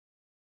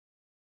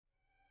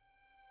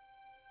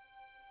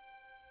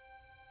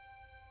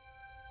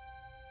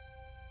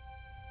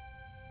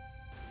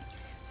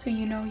So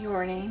you know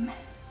your name?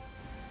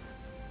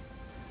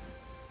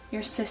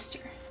 Your sister.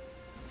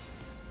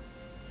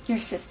 Your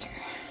sister.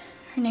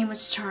 Her name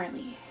was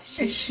Charlie.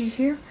 Is she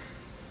here?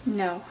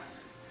 No.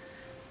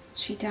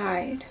 She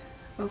died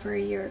over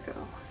a year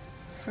ago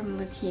from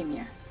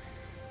leukemia.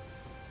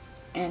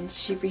 And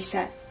she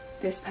reset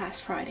this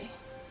past Friday.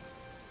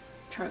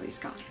 Charlie's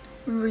gone.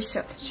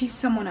 Reset. She's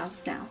someone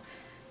else now.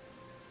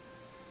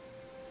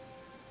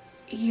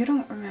 You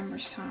don't remember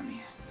Somnia.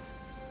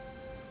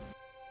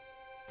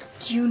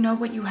 Do you know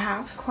what you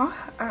have? Quoi?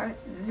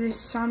 The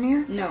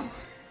Somnia? No.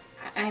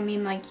 I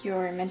mean like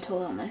your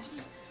mental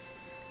illness.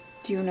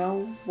 Do you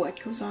know what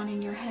goes on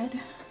in your head?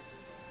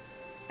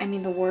 I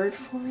mean the word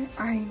for it?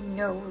 I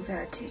know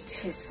that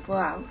it is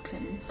loud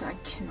and I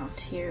cannot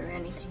hear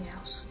anything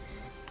else.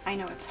 I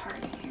know it's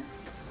hard in here.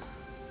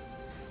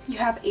 You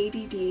have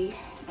ADD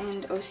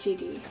and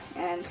OCD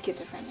and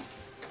schizophrenia,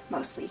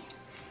 mostly.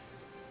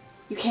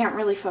 You can't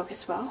really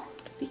focus well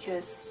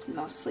because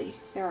mostly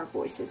there are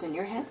voices in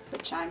your head,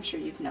 which I'm sure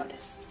you've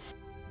noticed.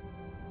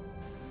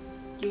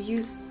 You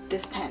use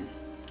this pen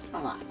a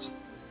lot.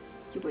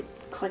 You would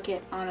click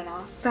it on and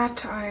off.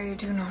 That I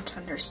do not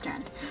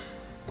understand.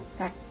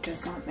 That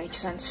does not make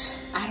sense.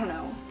 I don't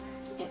know.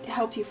 It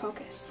helped you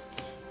focus.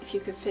 If you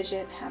could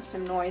fidget, have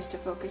some noise to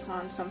focus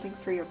on, something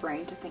for your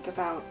brain to think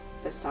about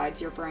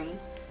besides your brain.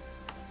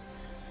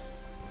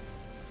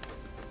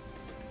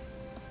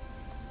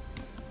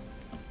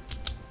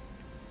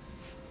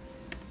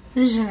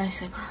 Je ne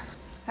sais pas.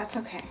 That's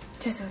okay.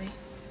 Désolé.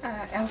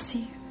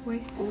 Elsie,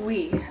 oui?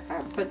 Oui,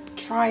 but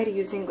try to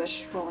use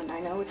English, Roland.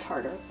 I know it's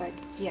harder, but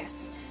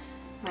yes.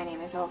 My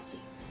name is Elsie.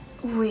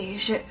 Oui,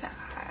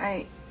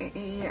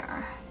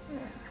 yeah.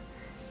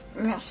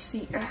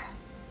 Merci.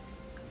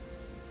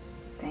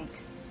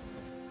 Thanks.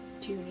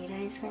 Do you need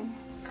anything?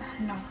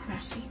 No,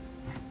 merci.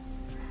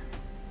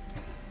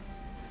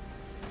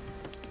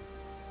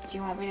 Do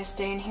you want me to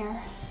stay in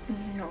here?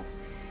 No.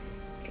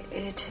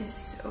 It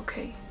is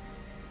okay.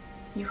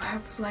 You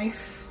have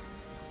life.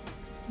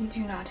 You do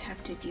not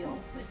have to deal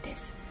with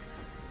this.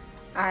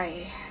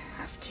 I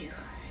have to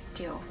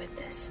deal with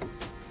this.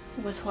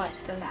 With what?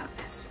 The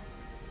loudness.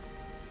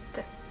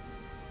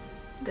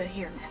 The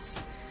hearness.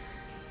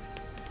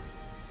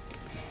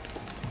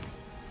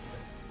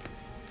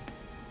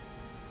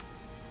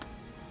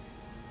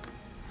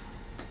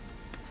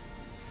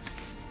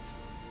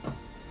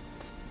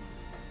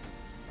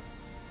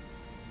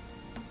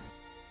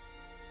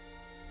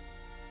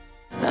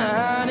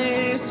 And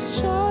it's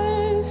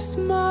just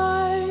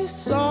my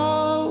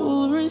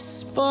soul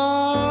responding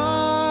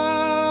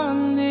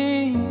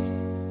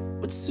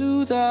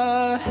to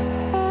the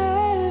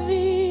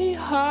heavy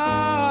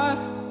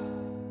heart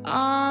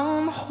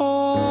I'm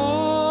holding.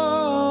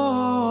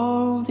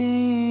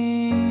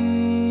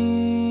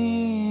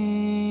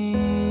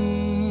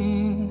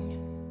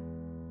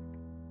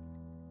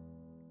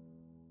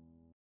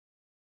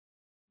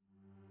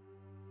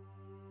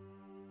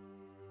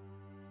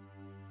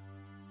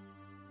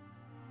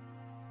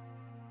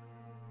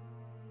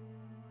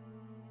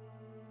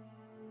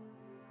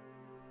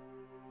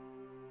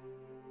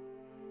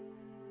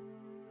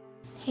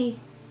 Hey.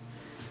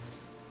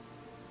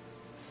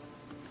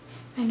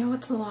 I know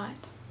it's a lot.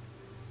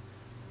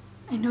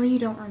 I know you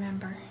don't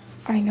remember.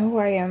 I know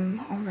I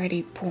am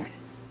already born.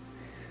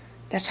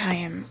 That I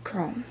am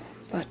grown,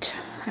 but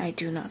I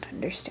do not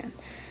understand.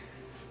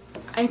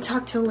 I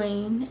talked to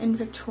Lane and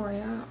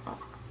Victoria,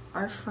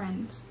 our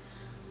friends.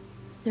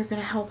 They're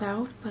gonna help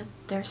out, but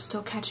they're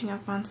still catching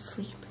up on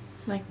sleep.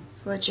 Like,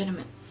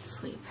 legitimate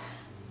sleep.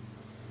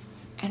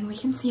 And we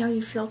can see how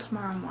you feel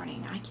tomorrow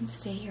morning. I can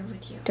stay here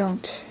with you.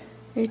 Don't.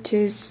 It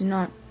is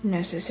not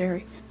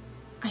necessary.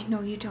 I know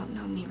you don't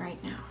know me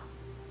right now,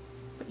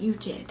 but you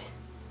did.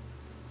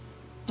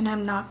 And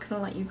I'm not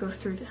gonna let you go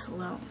through this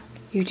alone.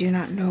 You do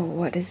not know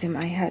what is in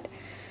my head.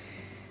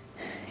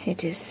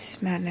 It is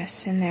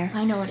madness in there.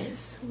 I know it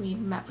is. We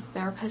met with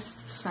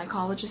therapists,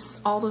 psychologists,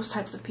 all those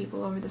types of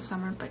people over the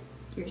summer, but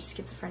your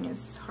schizophrenia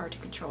is hard to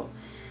control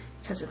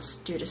because it's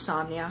due to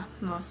Somnia,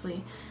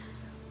 mostly.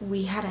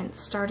 We hadn't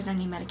started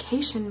any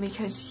medication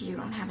because you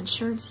don't have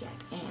insurance yet,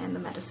 and the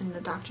medicine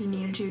the doctor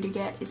needed you to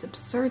get is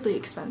absurdly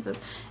expensive,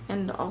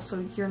 and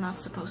also you're not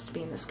supposed to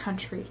be in this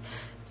country,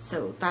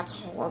 so that's a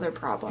whole other I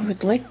problem.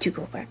 would like to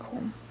go back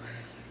home.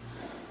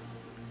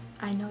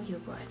 I know you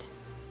would,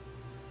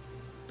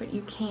 but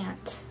you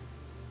can't.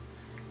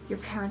 Your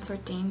parents are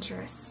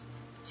dangerous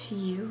to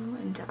you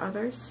and to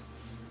others.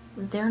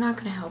 They're not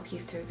going to help you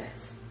through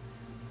this.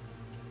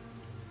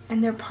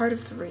 And they're part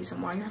of the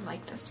reason why you're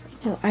like this right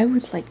now. Well, I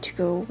would like to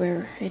go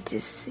where it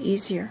is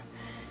easier.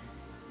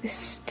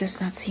 This does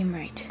not seem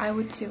right. I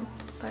would too,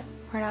 but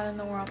we're not in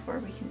the world where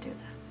we can do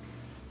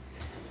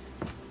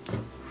that.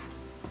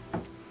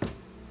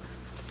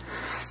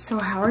 So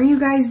how are you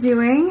guys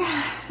doing?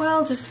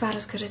 Well, just about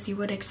as good as you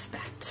would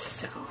expect,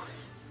 so.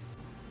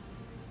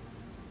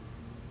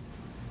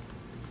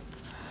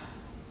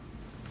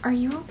 Are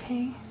you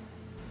okay?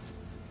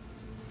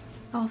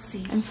 I'll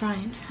see. I'm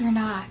fine. You're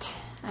not.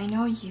 I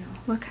know you.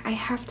 Look, I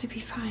have to be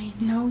fine.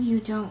 No, you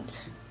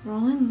don't.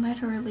 Roland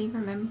literally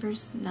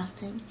remembers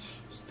nothing.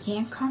 He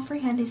can't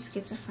comprehend his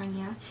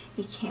schizophrenia.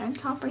 He can't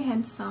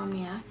comprehend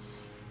Somnia.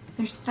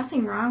 There's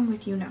nothing wrong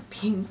with you not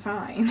being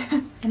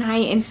fine. And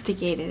I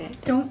instigated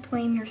it. Don't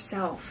blame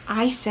yourself.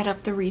 I set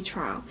up the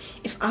retrial.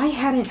 If I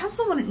hadn't...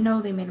 Council wouldn't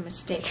know they made a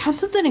mistake.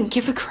 Council didn't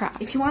give a crap.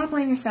 If you want to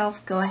blame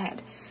yourself, go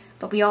ahead.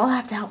 But we all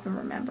have to help him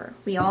remember.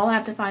 We all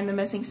have to find the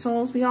missing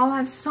souls. We all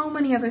have so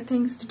many other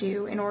things to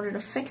do in order to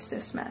fix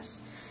this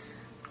mess.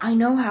 I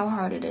know how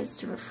hard it is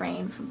to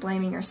refrain from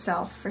blaming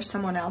yourself for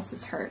someone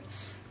else's hurt,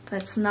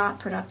 but it's not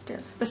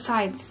productive.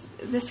 Besides,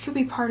 this could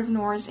be part of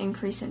Nora's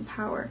increase in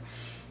power.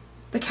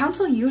 The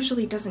council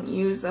usually doesn't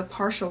use a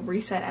partial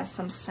reset as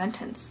some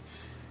sentence.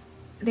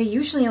 They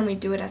usually only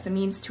do it as a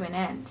means to an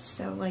end.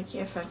 So, like,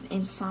 if an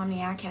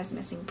insomniac has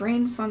missing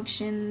brain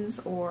functions,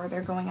 or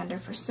they're going under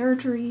for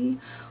surgery,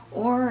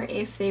 or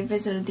if they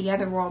visited the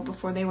other world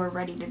before they were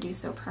ready to do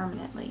so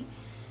permanently.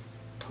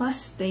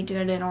 Plus, they did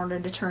it in order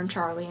to turn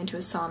Charlie into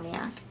a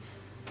somniac.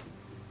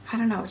 I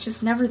don't know, it's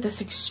just never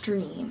this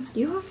extreme.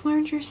 You have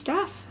learned your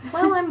stuff.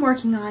 Well, I'm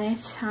working on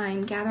it.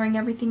 I'm gathering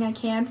everything I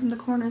can from the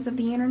corners of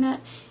the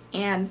internet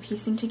and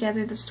piecing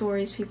together the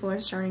stories people are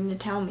starting to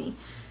tell me.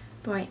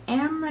 Though I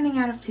am running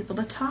out of people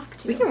to talk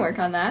to. We can work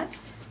on that.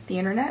 The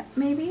internet,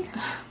 maybe?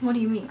 What do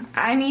you mean?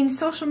 I mean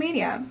social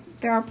media.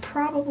 There are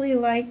probably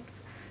like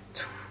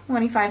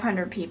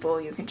 2,500 people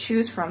you can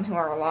choose from who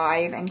are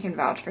alive and can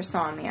vouch for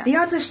Somnia. The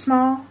odds are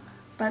small,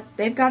 but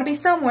they've got to be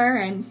somewhere,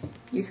 and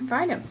you can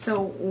find them.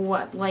 So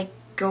what, like,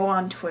 go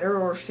on Twitter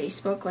or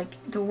Facebook? Like,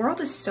 the world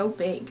is so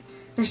big.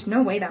 There's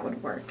no way that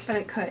would work. But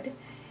it could.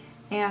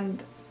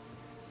 And,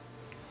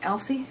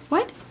 Elsie?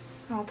 What?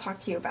 I'll talk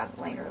to you about it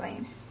later,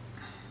 Lane.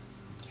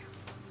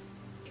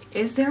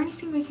 Is there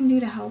anything we can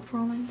do to help,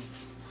 Roland?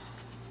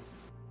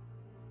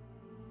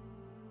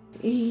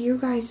 You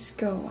guys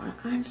go.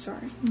 I'm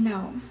sorry.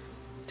 No.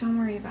 Don't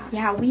worry about it.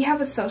 Yeah, we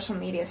have a social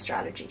media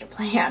strategy to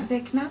plan.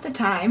 Vic, not the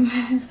time.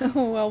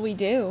 Well, we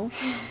do.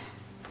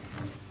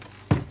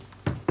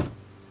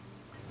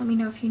 Let me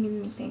know if you need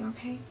anything,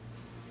 okay?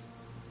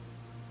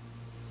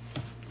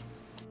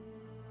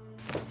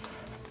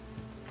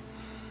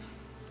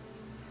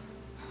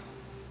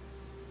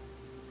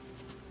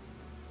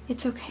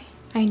 It's okay.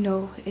 I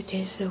know it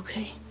is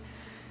okay.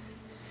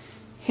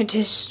 It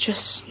is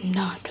just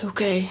not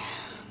okay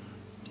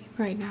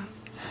right now.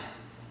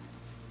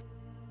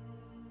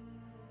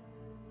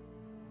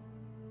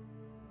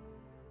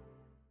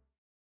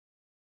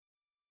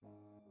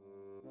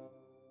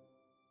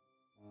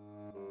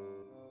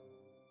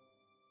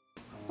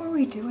 What are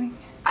we doing?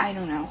 I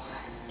don't know.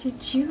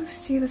 Did you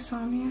see the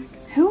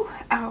Somniacs? Who?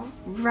 Oh,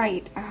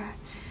 right.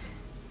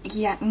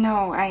 Yeah,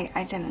 no,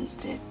 I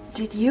didn't.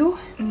 Did you?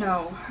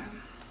 No.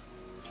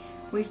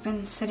 We've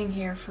been sitting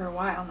here for a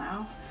while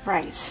now.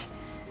 Right.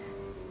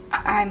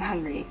 I'm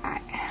hungry. I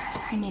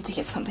need to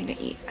get something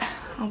to eat.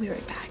 I'll be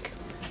right back.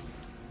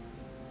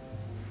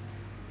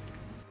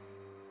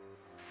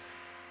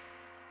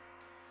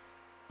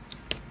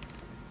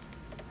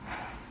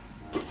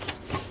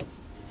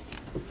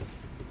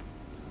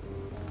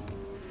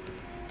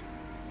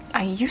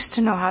 I used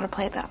to know how to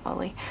play that,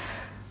 Lily.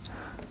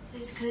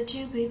 Please could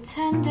you be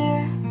tender,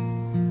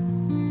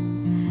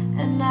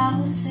 and I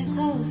will sit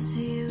close to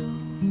you.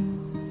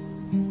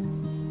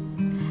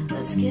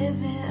 Let's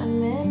give it a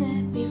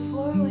minute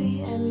before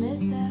we admit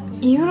that we're...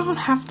 You don't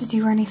have to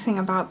do anything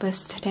about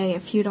this today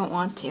if you don't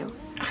want to.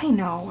 I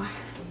know.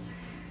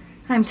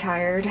 I'm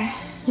tired.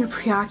 You're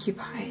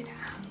preoccupied.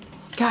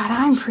 God,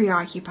 I'm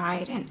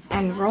preoccupied.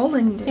 And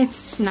Roland is...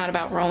 It's not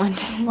about Roland.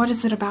 What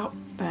is it about,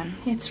 then?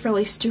 It's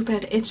really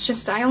stupid. It's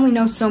just I only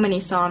know so many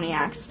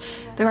Somniacs.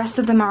 The rest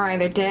of them are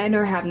either dead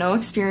or have no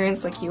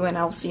experience like you and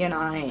Elsie and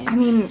I. I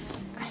mean,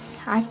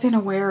 I've been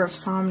aware of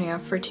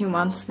Somnia for 2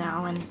 months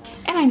now, and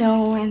I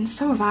know, and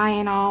so have I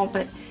and all,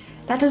 but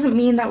that doesn't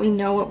mean that we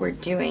know what we're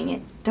doing.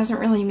 It doesn't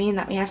really mean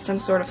that we have some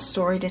sort of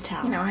story to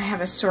tell. You know, I have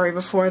a story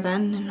before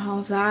then and all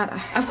of that.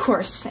 Of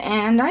course,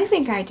 and I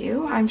think I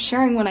do. I'm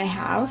sharing what I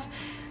have,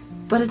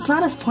 but it's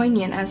not as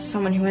poignant as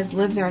someone who has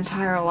lived their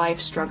entire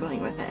life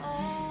struggling with it.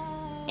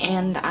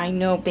 And I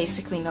know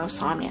basically no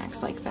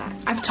Somniacs like that.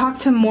 I've talked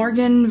to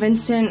Morgan,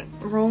 Vincent,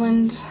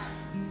 Roland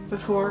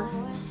before.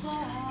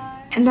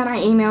 And then I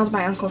emailed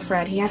my Uncle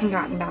Fred. He hasn't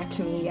gotten back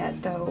to me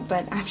yet, though,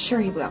 but I'm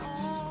sure he will.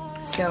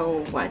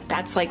 So, what,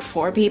 that's like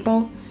 4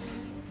 people?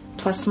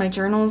 Plus my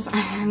journals?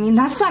 I mean,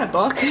 that's not a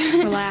book.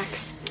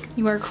 Relax.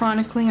 You are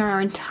chronicling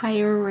our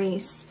entire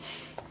race.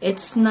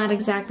 It's not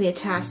exactly a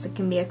task that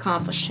can be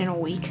accomplished in a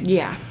week.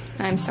 Yeah,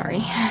 I'm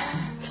sorry.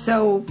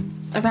 So,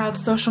 about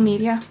social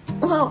media?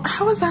 Well,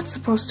 how is that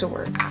supposed to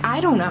work? I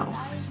don't know.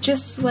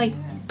 Just, like,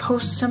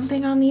 post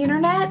something on the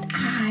internet?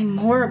 I'm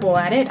horrible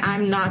at it.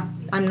 I'm not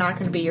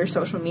going to be your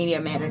social media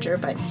manager,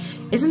 but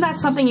isn't that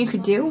something you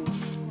could do?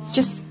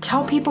 Just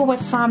tell people what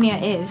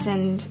Somnia is,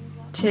 and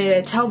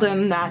to tell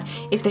them that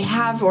if they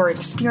have or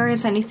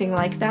experience anything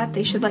like that,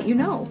 they should let you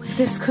know.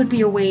 This could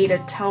be a way to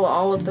tell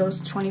all of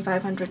those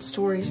 2,500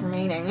 stories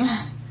remaining.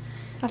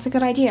 that's a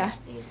good idea.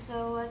 These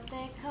are what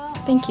they call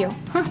Thank you.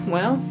 Huh,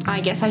 well, I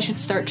guess I should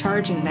start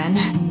charging then.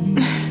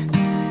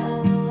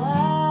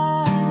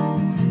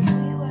 love and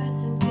sweet words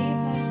and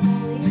fever, so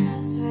leave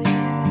us right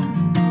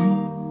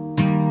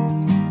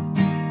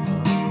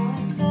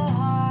with the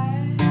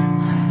heart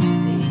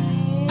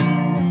feelings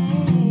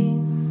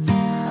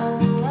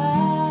of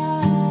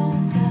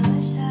love. I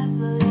wish I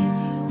believed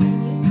you when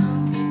you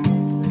told me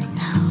this was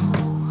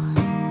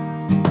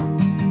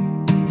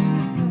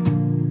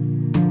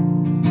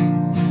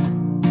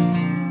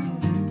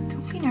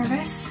Don't be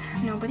nervous.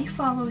 Nobody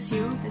follows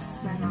you. This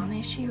is a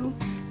non-issue.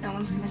 No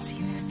one's gonna see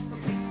this.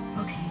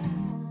 Okay.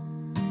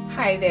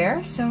 Hi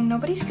there. So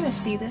nobody's gonna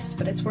see this,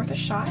 but it's worth a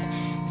shot.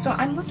 So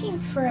I'm looking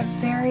for a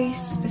very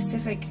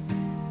specific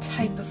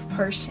type of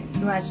person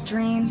who has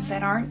dreams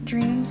that aren't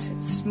dreams.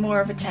 It's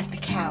more of a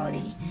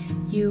technicality.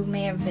 You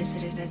may have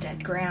visited a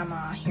dead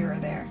grandma here or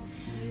there.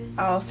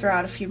 I'll throw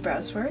out a few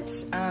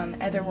buzzwords.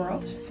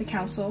 Otherworld, the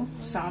council,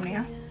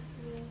 Somnia.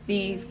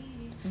 The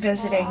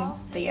visiting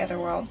the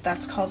otherworld,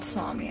 that's called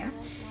Somnia.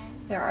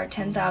 There are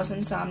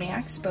 10,000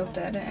 Somniacs, both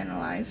dead and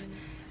alive.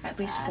 At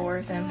least 4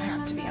 of them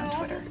have to be on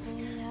Twitter.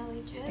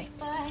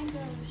 Thanks.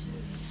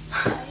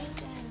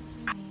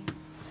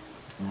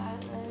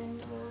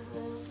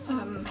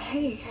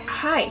 Hey.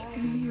 Hi. Are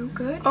you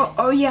good?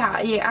 Oh yeah,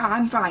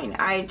 I'm fine.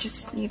 I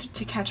just needed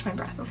to catch my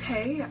breath.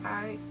 Okay,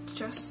 I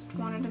just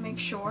wanted to make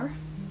sure.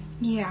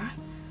 Yeah.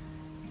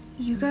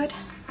 You good?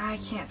 I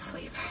can't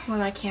sleep.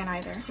 Well, I can't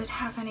either. Does it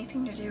have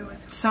anything to do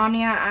with...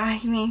 Somnia, I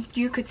mean,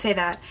 you could say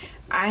that.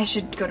 I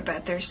should go to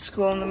bed. There's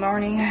school in the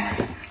morning.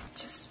 I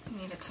just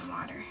needed some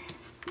water.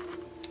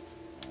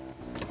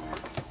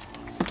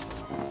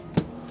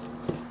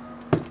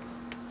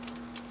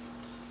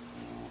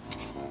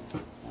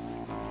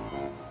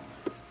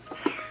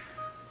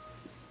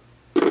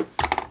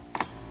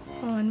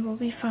 Owen will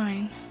be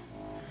fine.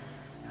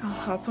 I'll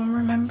help him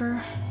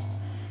remember.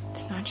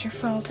 It's not your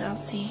fault,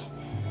 Elsie.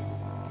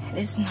 It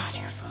is not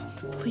your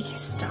fault. Please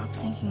stop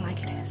thinking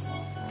like it is.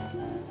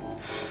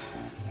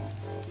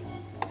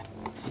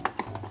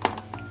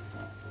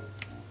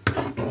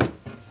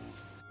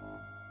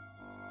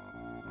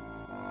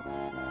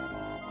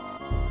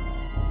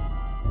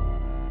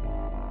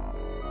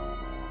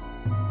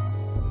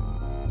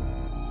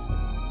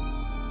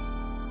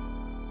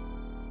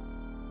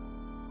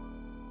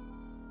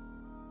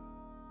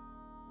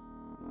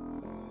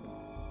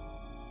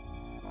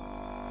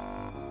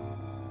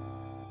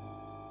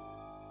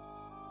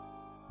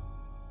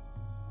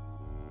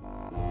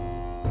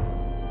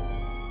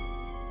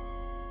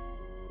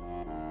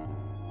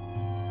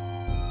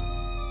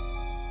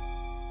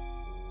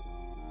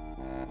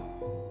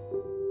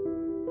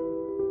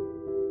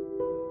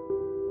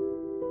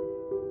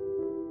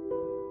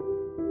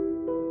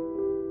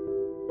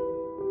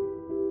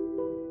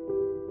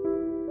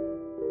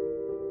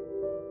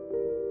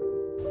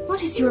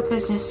 What is your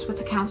business with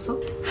the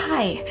council?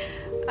 Hi.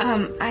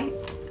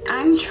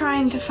 I'm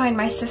trying to find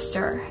my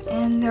sister,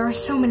 and there are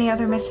so many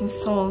other missing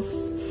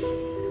souls.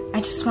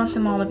 I just want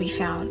them all to be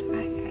found.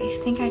 I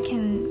think I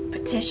can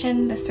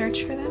petition the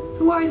search for them.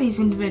 Who are these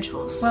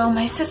individuals? Well,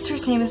 my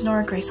sister's name is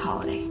Nora Grace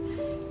Holiday.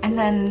 And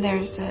then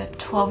there's a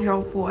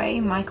 12-year-old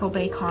boy, Michael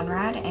Bay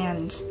Conrad,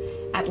 and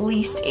at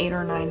least 8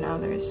 or 9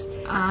 others.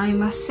 I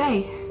must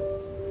say,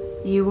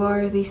 you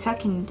are the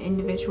second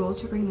individual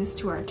to bring this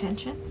to our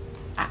attention.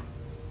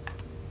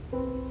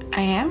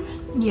 I am?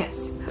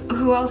 Yes.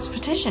 Who else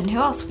petitioned? Who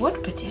else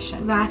would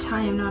petition? That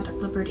I am not at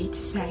liberty to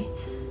say.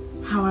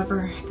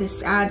 However,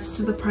 this adds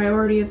to the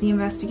priority of the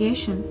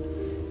investigation.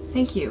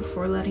 Thank you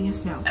for letting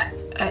us know.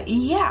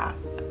 Yeah,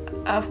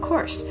 of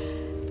course.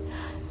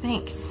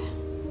 Thanks.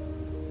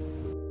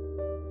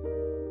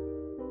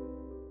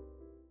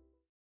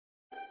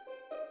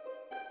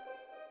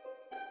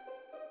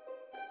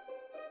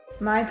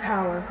 My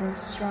power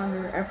grows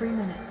stronger every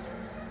minute.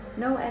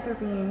 No other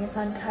being is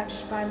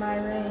untouched by my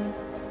reign.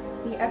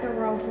 The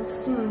otherworld will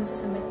soon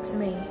submit to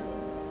me.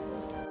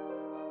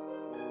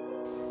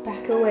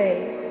 Back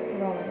away,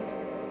 Roland.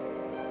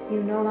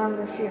 You no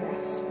longer fear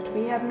us, but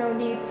we have no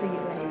need for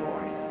you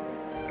anymore.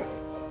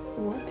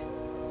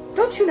 What?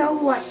 Don't you know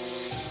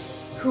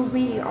who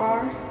we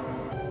are?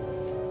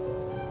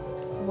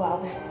 Well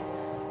then,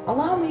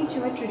 allow me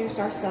to introduce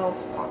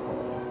ourselves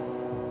properly.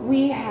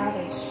 We have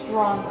a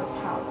stronger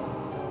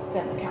power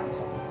than the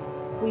Council.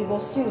 We will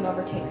soon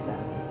overtake them,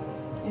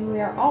 and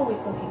we are always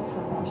looking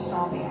for more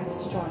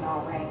Somniacs to join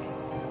our ranks.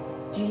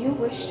 Do you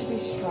wish to be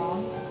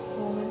strong,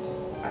 Roland?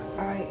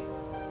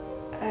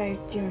 I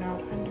do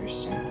not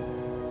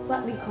understand.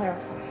 Let me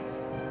clarify.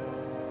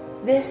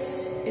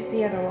 This is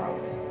the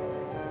Otherworld,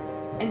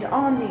 and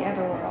on the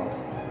Otherworld,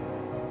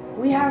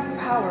 we have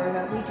power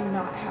that we do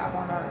not have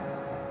on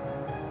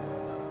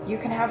Earth. You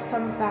can have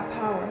some of that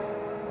power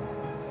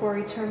for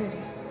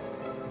eternity.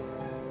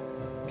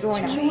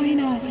 Join us.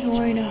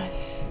 Join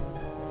us.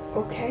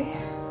 Okay.